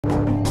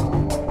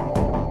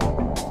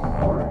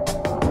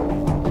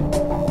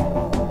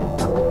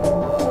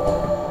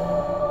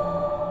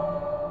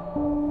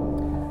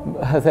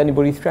Has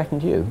anybody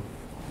threatened you?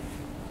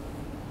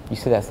 You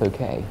say that's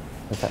okay.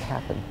 Has that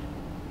happened?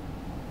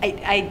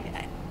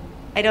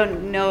 I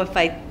don't know if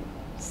I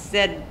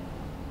said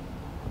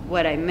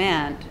what I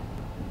meant.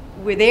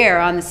 We're there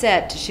on the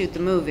set to shoot the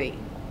movie,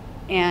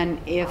 and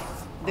if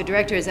the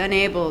director is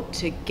unable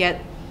to get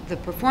the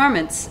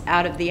performance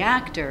out of the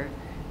actor,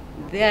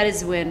 that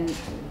is when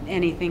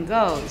anything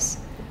goes.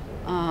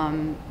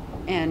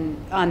 And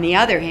on the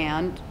other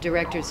hand,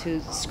 directors who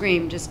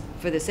scream just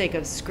for the sake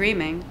of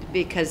screaming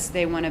because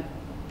they want to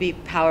be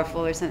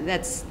powerful or something,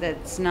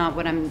 that's not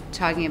what I'm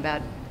talking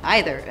about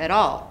either at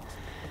all.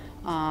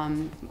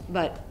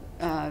 But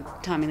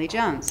Tommy Lee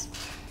Jones,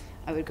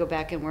 I would go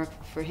back and work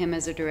for him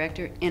as a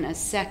director in a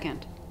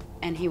second,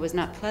 and he was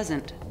not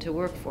pleasant to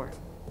work for.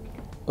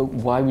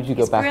 Why would you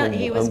go back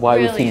and why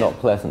was he not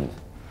pleasant?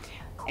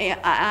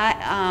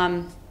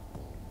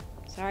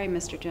 Sorry,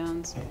 Mr.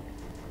 Jones.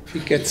 If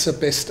he gets the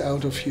best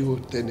out of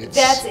you, then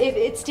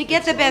it's to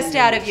get the best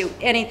out of you,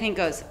 anything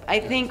goes. I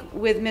think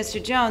with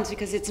Mr. Jones,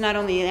 because it's not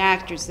only the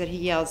actors that he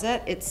yells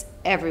at, it's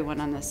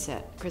everyone on the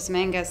set. Chris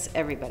Mangus,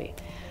 everybody.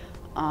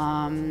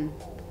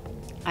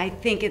 I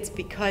think it's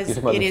because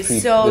it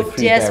is so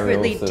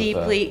desperately,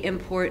 deeply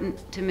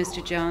important to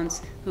Mr.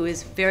 Jones, who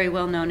is very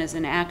well known as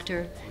an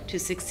actor, to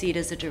succeed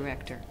as a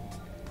director.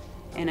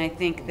 And I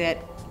think that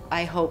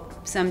I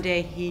hope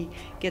someday he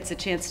gets a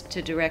chance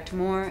to direct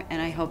more,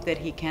 and I hope that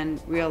he can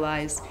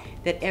realize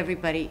that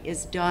everybody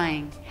is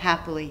dying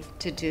happily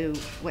to do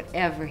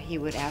whatever he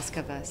would ask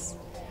of us.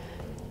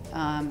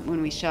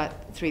 When we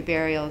shot 3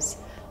 Burials,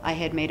 I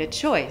had made a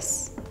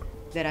choice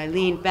that I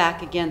leaned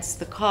back against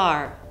the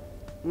car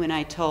when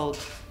I told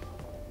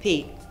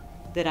Pete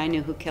that I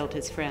knew who killed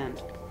his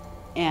friend.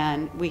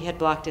 And we had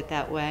blocked it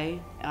that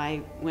way.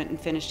 I went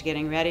and finished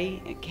getting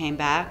ready, came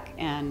back,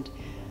 and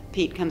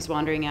Pete comes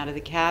wandering out of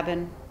the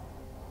cabin.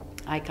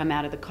 I come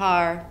out of the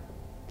car.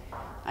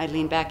 I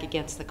lean back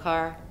against the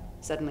car.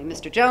 Suddenly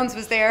Mr. Jones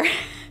was there.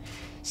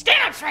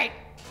 Stand up straight!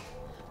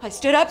 I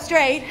stood up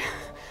straight.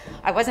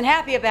 I wasn't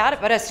happy about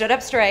it, but I stood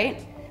up straight.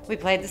 We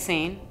played the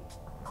scene.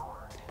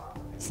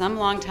 Some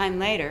long time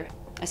later,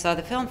 I saw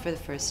the film for the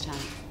first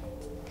time.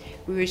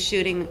 We were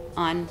shooting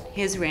on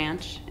his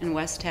ranch in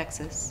West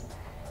Texas,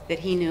 that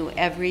he knew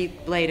every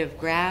blade of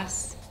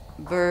grass,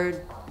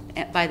 bird,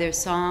 by their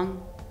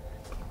song.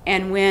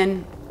 And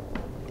when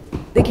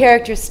the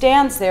character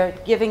stands there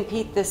giving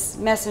Pete this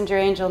messenger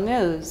angel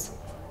news,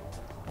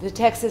 the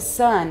Texas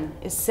sun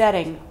is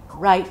setting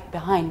right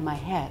behind my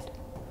head,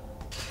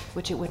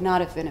 which it would not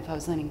have been if I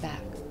was leaning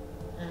back.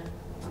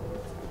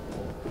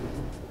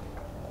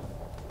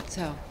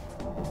 So.